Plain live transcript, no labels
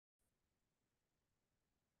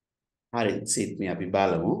හරි සිත්මි අපි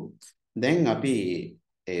බලමු. දැන් අපි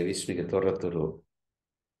ඒ විශ්මික තොරතුරු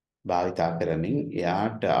භාවිතා කරමින්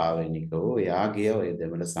එයාට ආවෙනිකව එයාගේ ඔය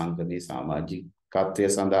දෙමළ සංගමේ සමාජිකත්වය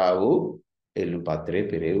සඳහා වූ එල්ලුම් පත්‍රය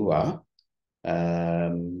පෙරෙව්වා.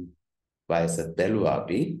 වයස බැලුවා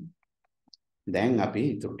අපි. දැන් අපි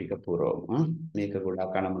ඊටු ටික පුරවමු. මේක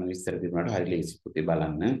ගොඩාක් අනමන විස්තර දෙන්නාට හරි ලේසි පුතේ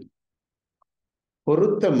බලන්න.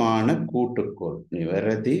 පොරුත්තමාන කූටුකොල්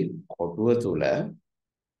නිවැරදි කොටුව තුල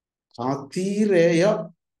කාතිරය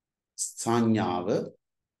සංඥාව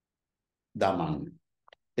දමන්න.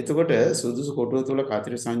 එතකොට සුදුසු කොටුව තුල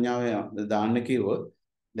කාතිර සංඥාව දාන්න කිව්වොත්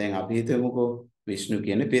දැන් අපි හිතමුකෝ විෂ්ණු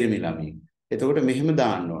කියන්නේ පිරිමි ළමයි. එතකොට මෙහෙම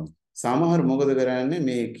දාන්න ඕන. සමහර මොකද කරන්නේ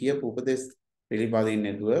මේ කියපු උපදේශ පිළිපදින්නේ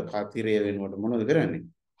නැතුව කාතිරය වෙනුවට මොනවද කරන්නේ?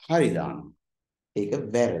 හරි දානවා. ඒක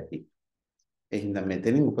වැරදි. එහෙනම්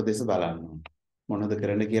මෙතනින් උපදේශ බලන්න ඕන. මොනවද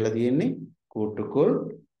කරන්න කියලා තියෙන්නේ? කූටුකොල්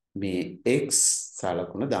මේ x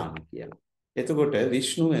සලකුණ දාන්න කියලා. එතකොට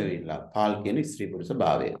විෂ්ණු ඇවිල්ලා පාල් කියන ස්ත්‍රී පුරුෂ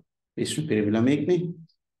භාවය. විෂ්ණු පිරිමි ළමෙක් නේ.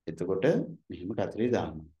 එතකොට මෙහෙම කතරේ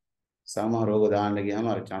දානවා. සමහර රෝග දාන්න ගියාම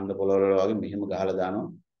අර ඡන්ද පොළවල වගේ මෙහෙම ගහලා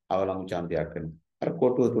දානවා. අවලංගු ඡන්දයක් කරනවා. අර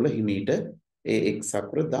කොටුව තුල හිමීට ඒ x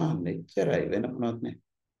අකුර දාන්න එච්චරයි වෙන මොනවත් නැහැ.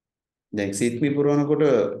 දැන් සිත්මි පුරවනකොට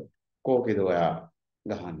කෝකේද ඔයා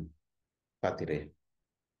ගහන්නේ? කතරේ.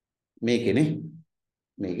 මේකනේ.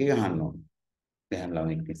 මේකේ ගහන්න ඕන. දැන්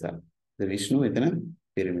ළමෙක් නිසා. විෂ්ණු එතන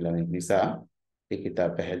පිරිමි ළමෙක් නිසා ඒක ඉතා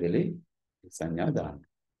පැහැදිලි සංඥා දාන්න.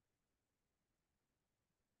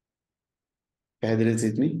 පැහැදිලි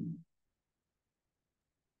සිත්මි?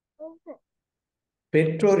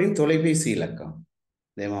 පෙට්‍රෝලින් தொலைபேசி ඉලක්කම්.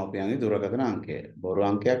 දෙමාපියන්ගේ දුරකථන අංකය. බොරු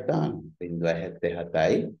අංකයක් දාන්න.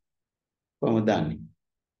 077යි කොහොමද දාන්නේ?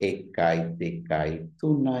 1යි 2යි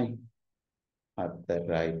 3යි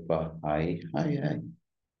 4යි 5යි 6යි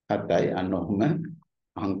 7යි අන්න ඔහොම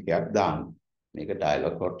අංකයක් දාන්න. මේක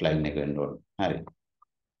ඩයලොග් හොට්ලයින් එක වෙන්න ඕන. හරි.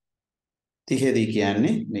 30 දී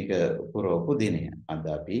කියන්නේ මේක පුරවපු දිනය. අද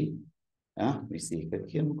අපි 21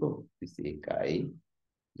 කියමුකෝ. 21යි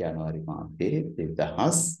ජනවාරි මාසයේ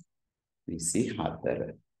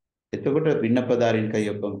 2024. එතකොට වින්නපදාරින් කයි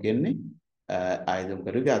ඔක්කොම කියන්නේ ආයුධම්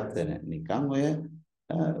කරු ගත්තන නිකන් ඔය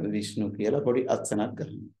විෂ්ණු කියලා පොඩි අත්සනක්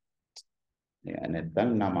ගන්න. නැත්තම්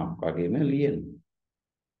නමක් වගේම ලියන්න.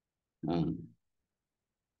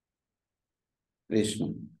 විෂ්ණු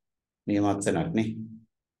නියම අත්සනක් නේ.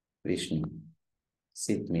 විෂ්ණු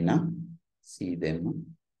සිත්මිනා සීදෙම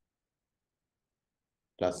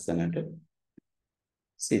ලස්සනට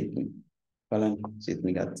සිත්මි බලන්න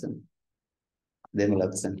සිත්මි ගත්තන දෙම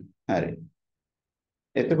ලස්සන. හරි.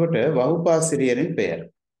 එතකොට වහුපාසිරියෙන්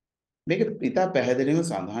පෙර මේක ඉතා පැහැදිලිව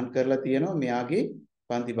සඳහන් කරලා තියෙනවා මෙයාගේ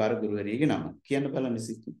පන්ති භාර ගුරුවරියගේ නම. කියන්න බලන්න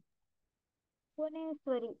සිත්මි.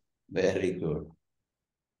 Bhuvaneshwari. Very good.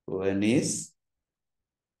 Bhuvaneshwari.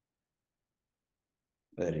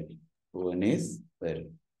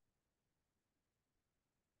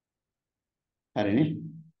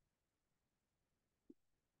 හරිනේ.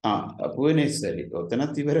 භුවනේශ්වරි.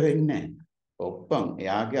 ඔතනත් ඉවර වෙන්නේ නැහැ. ඔප්පම්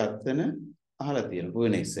එයාගේ අත්වන අහලා තියෙන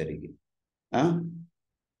භුවනේශ්වරිගේ.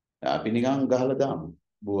 අපි නිකන් ගහලා දාමු.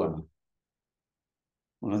 භුවන.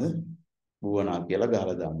 මොනවද? භුවනා කියලා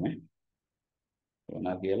ගහලා දාමු.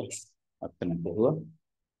 භුවනා කියලා අත්වන බොහුව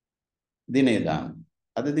දිනේ දාමු.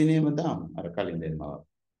 අද දිනේම දාමු. අර කලින් දෙන්නවා.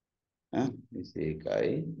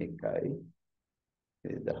 21යි 1යි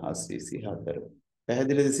 2024.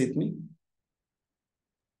 පැහැදිලිද සිත්මි?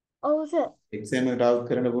 ඔව් සර්. එක්සෑම් එකට අවුට්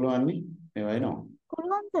කරන්න පුළුවන් නේ මේවා එනවා.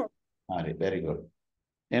 පුළුවන් සර්. හරි very good.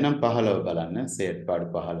 එහෙනම් 15 බලන්න සෙට්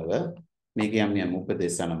පාඩු 15 මේක යම්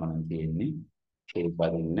උපදේශ අනමන තියෙන්නේ ඒ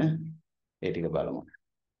පදින්න ඒ ටික බලමු.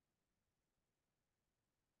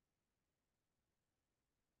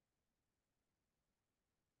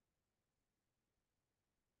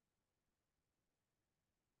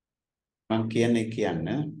 මම කියන්නේ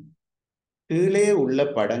கீழே உள்ள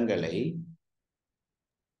படங்களை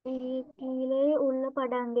கீழே உள்ள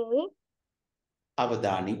படங்களை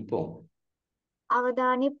අවධානිப்போம்.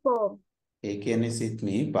 අවධානිப்போம். ඒ කියන්නේ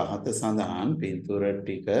සිත්මි පහත සඳහන් පින්තූර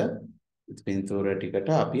ටිකට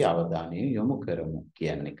අපි අවධානය යොමු කරමු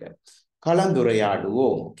කියන එක.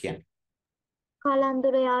 කලඳුරයාඩුවෝ කියන්නේ.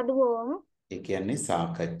 කලඳුරයාඩුවෝ ඒ කියන්නේ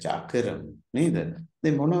සාකච්ඡා කරමු නේද?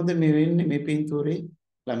 දැන් මොනවද මේ වෙන්නේ මේ පින්තූරේ?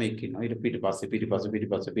 ළමෙක් ඉන්නවා ඊට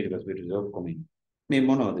පිටිපස්සේ ඔක්කොම මේ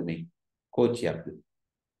මොනවද මේ? කෝච්චියක්ද?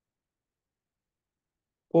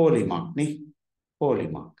 පොලිමක් නේ.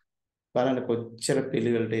 පොලිමක්. බලන්න කොච්චර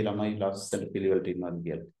පිළිවෙලට ළමයි ලස්සන පිළිවෙලට ඉන්නවද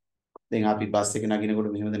කියලා. දැන් අපි බස් එක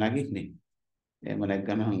නගිනකොට මෙහෙමද නගින්නේ? එහෙම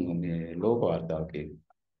නැත්නම් මේ ලෝක වාර්තාවක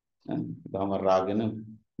බාම රාගෙන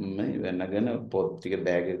මේ වෙනගෙන පොත් ටික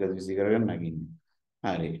බෑග් එකක විසි කරගෙන නගින්නේ.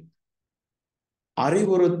 හරි.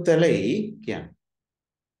 அறிவுறுத்தலை කියන්නේ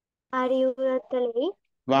அறிவுறுத்தலை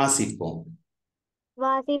වාසිப்பොම්.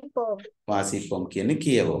 වාසිப்பෝම්. වාසිපොම් කියන්නේ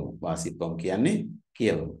කියවමු. වාසිපොම් කියන්නේ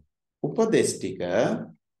කියවමු. උපදේශ ටික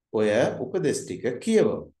ඔය උපදේශ ටික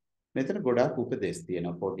කියවමු. මෙතන ගොඩාක් උපදේශ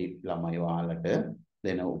තියෙනවා. පොඩි ළමයි ඔයාලට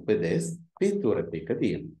දෙන උපදේශ පිටුර ටික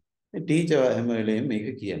තියෙනවා. මේ ටීචර් හැම වෙලේම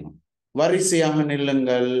මේක කියනවා. වරිසයහ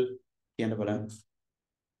නිල්ලංගල් කියන බලන්න.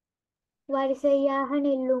 වරිසයාහ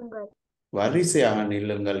නිල්ලුංගල්. වරිසයහ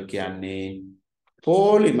නිල්ලංගල් කියන්නේ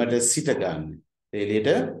පොලිමට සිට ගන්න. එළියට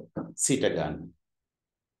සිට ගන්න.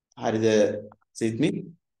 හරිද සිත්මි?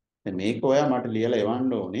 දැන් මේක ඔයා මට ලියලා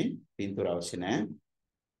එවන්න ඕනේ. පින්තූර අවශ්‍ය නැහැ.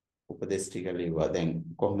 උපදේශ ටික ලිව්වා. දැන්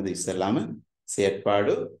කොහොමද ඉස්සෙල්ලාම සෙට්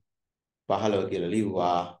පාඩු 15 කියලා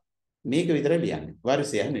ලිව්වා. මේක විතර ලියන්නේ.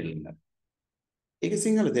 වරිසය නෙල්ලන්න. ඒක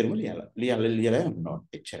සිංහල තේරුම ලියලා යන්න ඕනේ.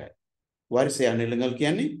 එච්චරයි. වරිසය නෙල්ලංගල්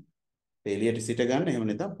කියන්නේ එළියට සිට ගන්න. එහෙම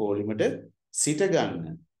නැත්නම් පොලිමට සිට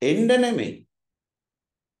ගන්න. එන්න නෙමෙයි.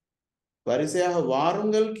 වරිසය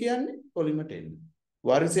වාරුංගල් කියන්නේ පොලිමට එන්න.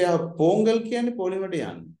 වරිසය පෝංගල් කියන්නේ පොලිමට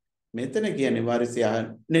යන්න. මෙතන කියන්නේ වරිසය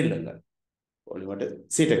නෙල්ලංගල්. පොලිමට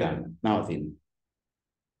සිට ගන්න. නවතින්න.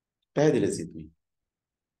 පැහැදිලි සිත්මි?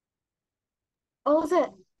 ඔව්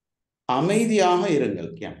සර්. அமைதியாக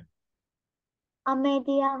இருங்கள் කියන්නේ.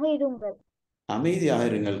 අමේදියාහ ඉරුංගල්. அமைதியாக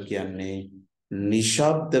இருங்கள் කියන්නේ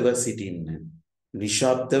නිශ්ශබ්දව සිටින්න.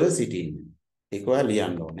 නිශ්ශබ්දව සිටින්න. ඒක ඔයා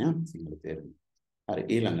ලියන්න ඕනේ සිංහල තේරුම. හරි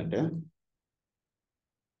ඊළඟට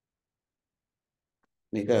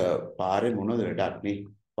මේක පාරේ මොනවද වැඩක් නේ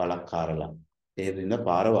බලක් කාරලා. ඒ දින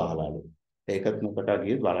පාර වහලාලු. ඒකත් මොකට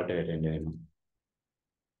ගියත් බලට වැටෙන්න වෙනවා.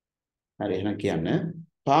 හරි එහෙනම් කියන්න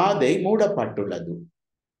පාදේ මූඩපට්ටුලදු.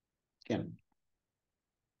 කියන්න.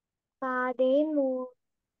 පාදේ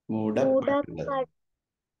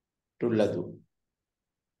මූඩපට්ටුලදු.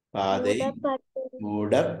 පාදේ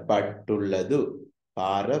මූඩපට්ටුලදු.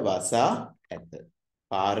 පාර වසා ඇත.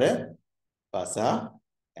 පාර වසා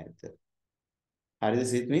ඇත. හරිද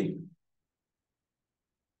සිත්මි?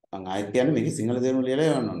 මම ආයෙත් කියන්නේ මේක සිංහල තේරුම ලියලා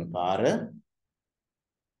යවන්න ඕනේ. පාර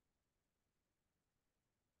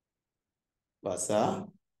වසා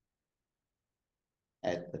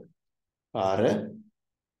ඇත. පාර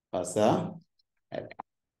වසා ඇත.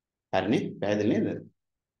 හරිනේ? පැහැදිලි නේද?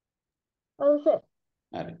 ඔව් සර්.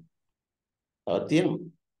 හරි. තවත් තියෙනවා.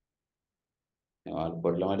 මේවා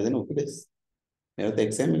පොඩි ළමයිට දෙන උපදෙස්. මේවත්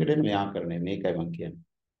එක්සෑම් එකට එන ව්‍යාකරණය මේකයි මම කියන්නේ.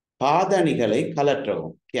 පාදணிகளை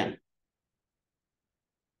கலற்றவும் කියන්නේ.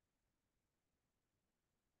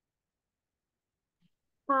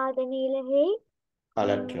 පාදනීලෙහි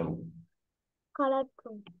කලට්‍රවුම්.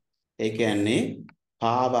 කලට්ටුම්. ඒ කියන්නේ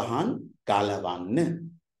පාවහන් ගලවන්න.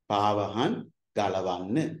 පාවහන්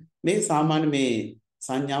ගලවන්න. මේ සාමාන්‍ය මේ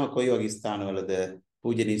සංඥාව කොයි වගේ ස්ථානවලද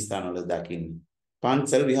පූජනීය ස්ථානවලද දකින්නේ?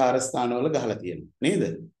 පන්සල් විහාරස්ථානවල ගහලා තියෙනවා නේද?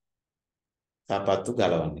 සපත්තු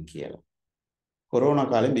ගලවන්න කියලා. කොරෝනා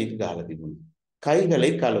කාලේ මේක ගහලා තිබුණා. කයිகளை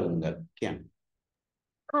කලවුංගල් කියන්නේ.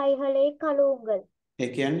 කයිහලේ කලුංගල්. ඒ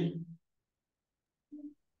කියන්නේ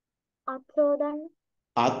අත්සෝදන්න.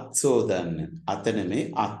 අත්සෝදන්න. අත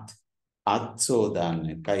නෙමෙයි අත්.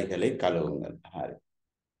 අත්සෝදන්න. කයිகளை කලවුංගල්. හරි.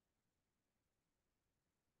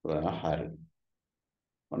 හරි.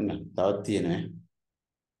 ඔන්න තවත් තියෙනවා.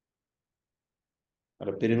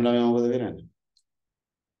 අර පිරිමි ළමයා මොකද කරන්නේ?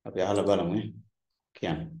 අපි අහලා බලමු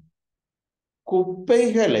කියන්නේ.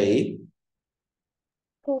 குப்பைகளை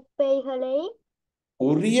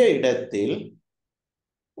உரிய இடத்தில்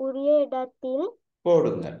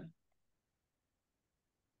போடுங்கள்.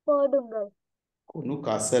 කුණු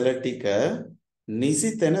කසල ටික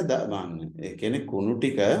නිසි තැන දාන්න. ඒ කියන්නේ කුණු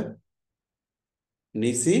ටික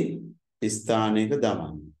නිසි ස්ථානයක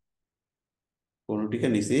දාන්න. කුණු ටික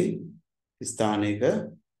නිසි ස්ථානයක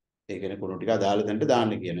ඒ කියන්නේ කුණු ටික අදාළ තැනට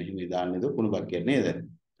දාන්න කියනවා. එහෙම දාන්නේ නේද කුණු බක්කියට නේද?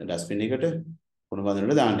 ඩස්බින් එකට කුණු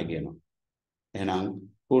බඳුනට දාන්න කියනවා. එහෙනම්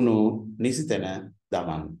කුණු නිසි තැන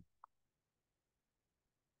දාන්න.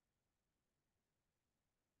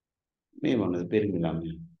 මේ මොනවද පිරිමි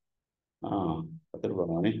ළමයා? වතුර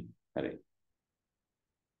බොනවනේ. හරි.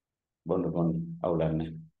 බොන්න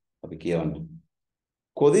අවුලන්නේ. අපි කියවන්න.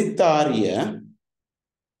 කොදිත්තාරිය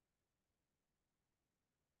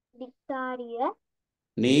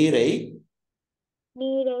நீரை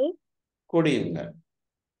குடியுங்கள்.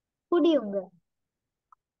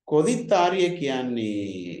 කොදිත්තාරිය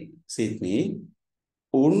කියන්නේ සිත්නි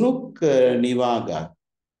උණුක නිවාගත්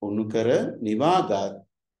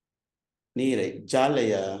நீரை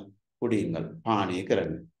ජලය කුඩින්ගල් පානය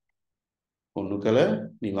කරන්න. උණු කළ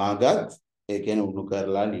නිවාගත් ඒ කියන්නේ උණු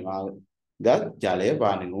කරලා නිවාගත් ජලය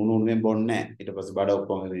පානය. උණුෙන් බොන්නේ නැහැ. ඊට පස්සේ බඩ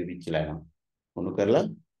ඔක්කොම විවිච්චලා යනවා. උණු කරලා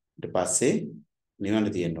ඊට පස්සේ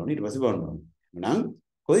නිවන්න තියෙන්න ඕනේ. ඊට පස්සේ බොන්න ඕනේ. නම්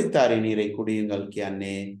කොයිතරි නිරේ කුඩියුගල්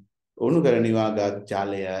කියන්නේ උණු කර නිවාගත්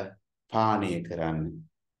ජලය පානය කරන්න.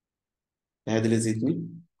 පැහැදිලි සිත්නි?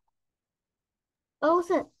 ඔව්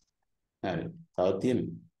සර්. හරි. තව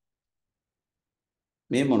තියෙනවා.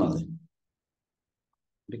 මේ මොනවද?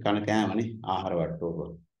 ඉතින් කන කෑමනේ ආහාර වට්ටෝක.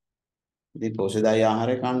 ඉතින් පෝෂ්‍යදායී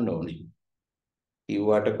ආහාරය කන්න ඕනේ.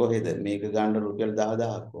 කිව්වට කොහෙද මේක ගන්න රුපියල්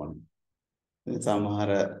 10000ක් ඕනේ. ඉතින්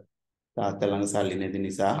සමහර තාත්තා ළඟ සල්ලි නැති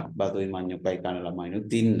නිසා බතුයි මඤ්ඤොක්කයි කන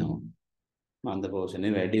ළමයිනුත් ඉන්නවා. මන්ද පෝෂණය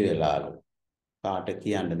වැඩි වෙලාලු. කාට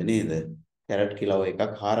කියන්නද නේද? කැරට් කිලෝ එකක්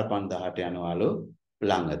 4500ට යනවලු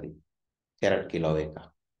ළඟදී. කැරට් කිලෝ එකක්.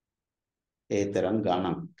 ඒ තරම්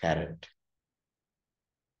ගණන් කැරට්.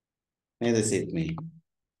 නේද සිත්මි?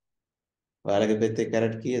 ඔයාලගේ පෙත්තේ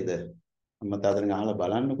කැරට් කීයද? අම්මා තාත්තගෙන් අහලා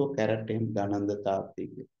බලන්නකෝ කැරට් එහෙම ගණන්ද තාත්තී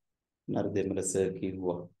කියලා. නර්දෙමල සර්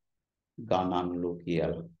කිව්වා ගණන්ලු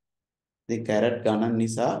කියලා. ඉතින් කැරට් ගණන්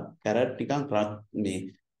නිසා කැරට් නිකන් මේ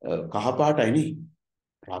කහ පාටයි නේ.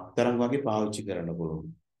 රත්තරන් වගේ පාවිච්චි කරන්න පුළුවන්.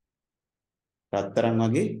 රත්තරන්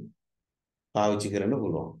වගේ පාවිච්චි කරන්න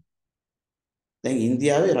පුළුවන්. දැන්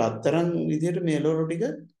ඉන්දියාවේ රත්තරන් විදිහට මේ ලෝලු ටික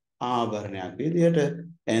ආභරණයක් විදිහට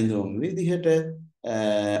ඇඳුම් විදිහට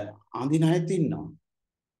අඳින අයත් ඉන්නවා.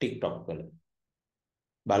 TikTok වල.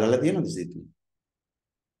 බලලා තියෙනවද සිද්ධි?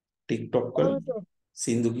 TikTok වල ඔව් සර්.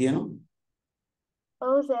 සින්දු කියනවා.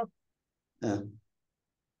 ඔව් සර්.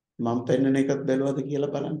 මම පෙන්නන එකත් බැලුවද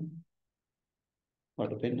කියලා බලන්න.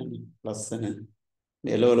 මට පෙන්නන්නේ ලස්සන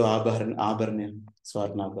එළවලු ආභරණය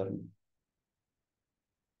ස්වර්ණ ආභරණ.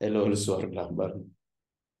 එළවලු ස්වර්ණ ආභරණ.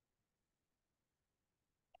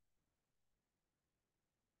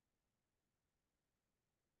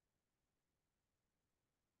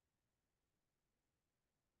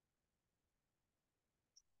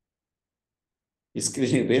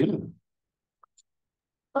 ස්ක්‍රීන් එක පේනවද?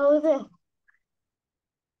 ඔව් සර්.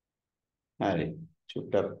 හරි.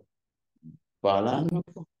 චුට්ටක්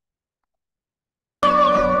බලන්නකෝ.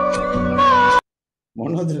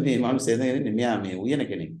 මොනවද මේ මිනිස්සු එන්නේ? මෙයා මේ උයන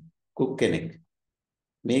කෙනෙක්. කුක් කෙනෙක්.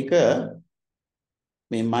 මේක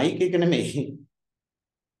මේ මයික් එක නෙමෙයි.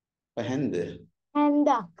 පහන්ද.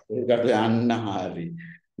 හැන්දක්. ඒකට යන්න හරි.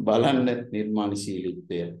 බලන්න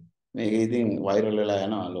නිර්මාණශීලීත්වය. මේක ඉතින් වෛරල් වෙලා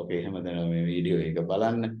යනවා ලෝකේ හැමදේම මේ වීඩියෝ එක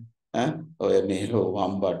බලන්න. ඔය මේ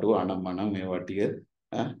වම්බටු අනම්මනම් මේවා ටික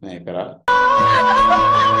මේ කරා.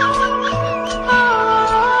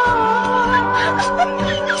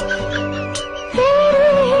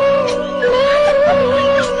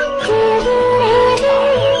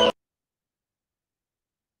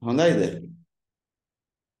 හොඳයිද?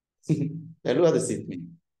 බැලුවද සිත්මි?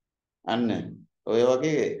 අන්න ඔය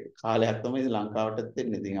වගේ කාලයක් තමයි ලංකාවටත්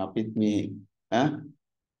එන්නේ. ඉතින් අපිත් මේ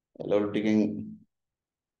එළවලු ටිකෙන්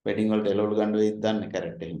වෙඩින් වලට එළවලු ගන්න වෙයිද දන්නේ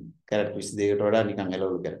කැරට් එහෙම. කැරට් 22කට වඩා නිකන්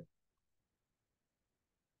එළවලු කැරට්.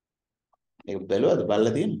 ඒක බැලුවද?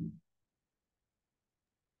 බලලා තියෙනවද?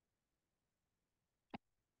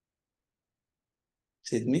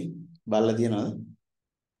 සිත්මි බලලා තියෙනවද?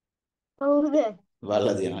 ඔව්ද?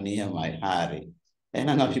 බලලා තියෙනවා නියමයි. හරි.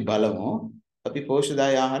 එහෙනම් අපි බලමු. අපි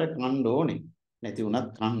පෝෂ්‍යදායී ආහාර කන්න ඕනේ. නැති වුණත්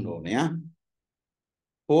කන්න ඕනේ.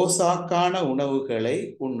 போசாக்கான உணவுகளை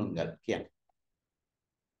உண்ணுங்கள் කියන්නේ.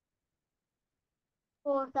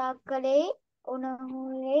 போசாக்களை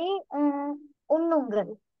உணவுகளை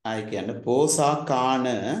உண்ணுங்கள். ආයි කියන්නේ போசாக்கான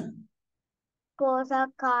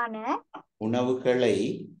போசாக்கான உணவுகளை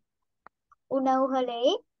உணவுகளை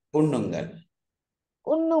உண்ணுங்கள்.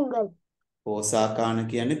 உண்ணுங்கள். போசாக்கான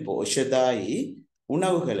කියන්නේ පෝෂ්‍යදායී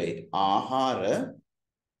උණவுகளை ආහාර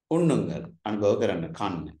උண்ணுங்கள் අනුභව කරන්න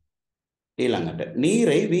කන්න. ඊළඟට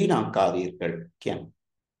நீரை வீணாக்காதீர்கள் කියන්නේ.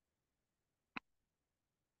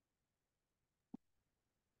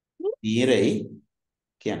 நீரை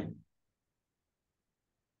කියන්නේ.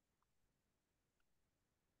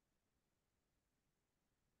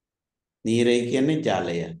 நீரை කියන්නේ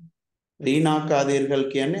ජලය. வீணாக்காதீர்கள்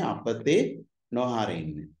කියන්නේ අපතේ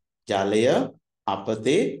නොහරින්න. ජලය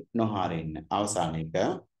අපතේ නොහරින්න. අවසාන එක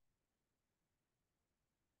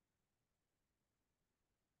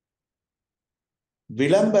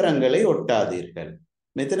විளம்பரங்களை ஒட்டாதீர்கள்.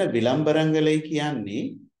 මෙතන විளம்பரங்களை කියන්නේ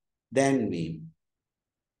දැන්වීම.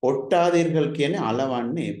 ඔට්ටාදීர்கள் කියන්නේ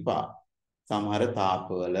අලවන්න එපා. සමහර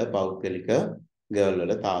තාපවල පෞද්ගලික ගර්ල්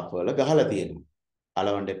වල තාපවල ගහලා තියෙනවා.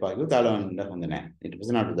 අලවන්න එපා කිව්වොත් අලවන්න හොඳ නැහැ. ඊට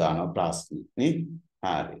පස්සේ නඩු දානවා ප්ලාස්ටික් නේ.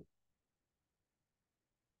 හරි.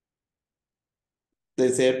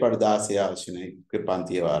 දෙසේපඩ 16 අවශ්‍යනේ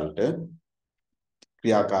පන්තිය වලට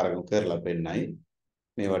ක්‍රියාකාරකම් කරලා පෙන්නයි.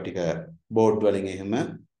 මේවා ටික බෝඩ් වලින් එහෙම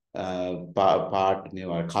පාට්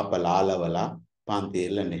මේවා කපලා අලවලා පන්තිය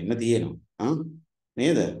එල්ලන්න එහෙම තියෙනවා.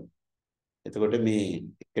 නේද? එතකොට මේ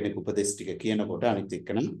කෙනෙක් උපදේශ ටික කියනකොට අනිත්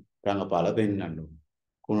එක්කන රංගපාල පෙන්වන්න ඕනේ.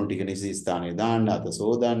 කුණු ටික නිසි ස්ථානයේ දාන්න, අත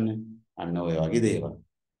සෝදන්න, අන්න ඔය වගේ දේවල්.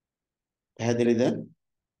 පැහැදිලිද?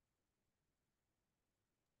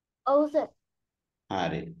 ඔව් සර්.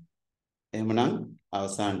 හරි. එහෙමනම්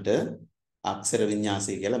අවසානට අක්ෂර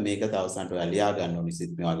විඤ්ඤාසය කියලා මේකත් අවසානට ඔයා ලියා ගන්න ඕනි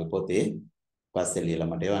සිත් මේ වගේ පොතේ. පස්සේ ලියලා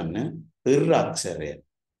මට එවන්න. ඉර් අක්ෂරය.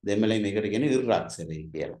 දෙමළේ මේකට කියන්නේ ඉර් අක්ෂරය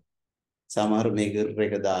කියලා. සමහර මේක ඉර්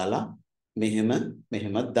එක දාලා මෙහෙම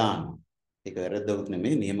දානවා. ඒක වැරද්දක්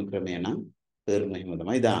නෙමෙයි නියම ක්‍රමය නම් ඉර් මෙහෙම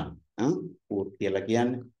තමයි දාන්නේ. ඌ කියලා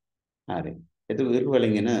කියන්නේ. හරි. එතකොට ඉර්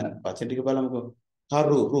වලින් එන වචන ටික බලමුකෝ.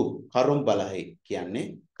 කරුම් බලහයි කියන්නේ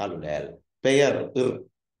කළු ලෑල්ල. පෙයර් ඉර්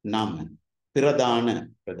නම්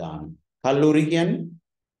ප්‍රදාන කල්ලූරි කියන්නේ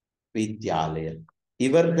විද්‍යාලය.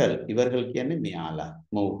 ඉවර්ගල් කියන්නේ මෙයාලා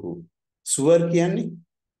මොහු. සුවර් කියන්නේ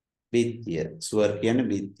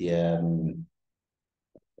බිත්තිය.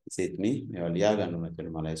 සිත්මි මේවා ලියා ගන්න ඕන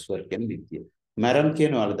කියලා මලයි සුවර් කියන්නේ බිත්තිය. මරම්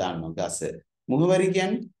කියන වල දානවා ගස. මුහවරි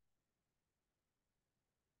කියන්නේ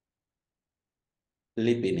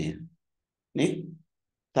ලිපිනය. නේ?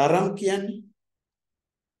 තරම් කියන්නේ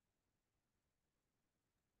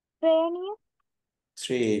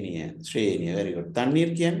ශ්‍රේණිය. very good.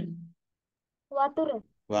 තන්නීර් කියන්නේ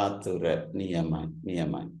වතුර.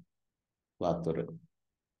 නියමයි. වතුර.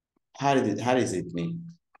 හරි සිත්මි.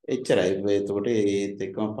 එච්චරයි. එතකොට ඒත්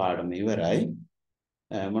එක්කම පාඩම ඉවරයි.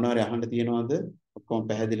 මොනවාරි අහන්න තියෙනවද? ඔක්කොම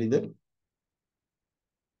පැහැදිලිද?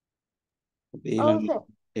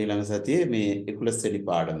 ඊළඟ සතියේ මේ 11 වෙනි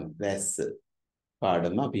පාඩම වැස්ස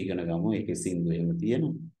පාඩම අපි ඉගෙන ගමු. ඒකේ සින්දු එහෙම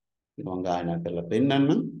තියෙනවා. මම ගායනා කරලා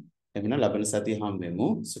පෙන්නන්නම්. එමුන ලබන සතිය හම් වෙමු.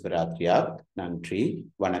 සුබ රාත්‍රියක්. නන්ත්‍රි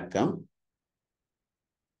වණක්කම්.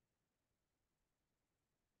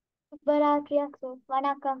 සුබ රාත්‍රියක් සර්.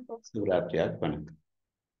 වණක්කම් සර්. සුබ රාත්‍රියක් වණක්කම්.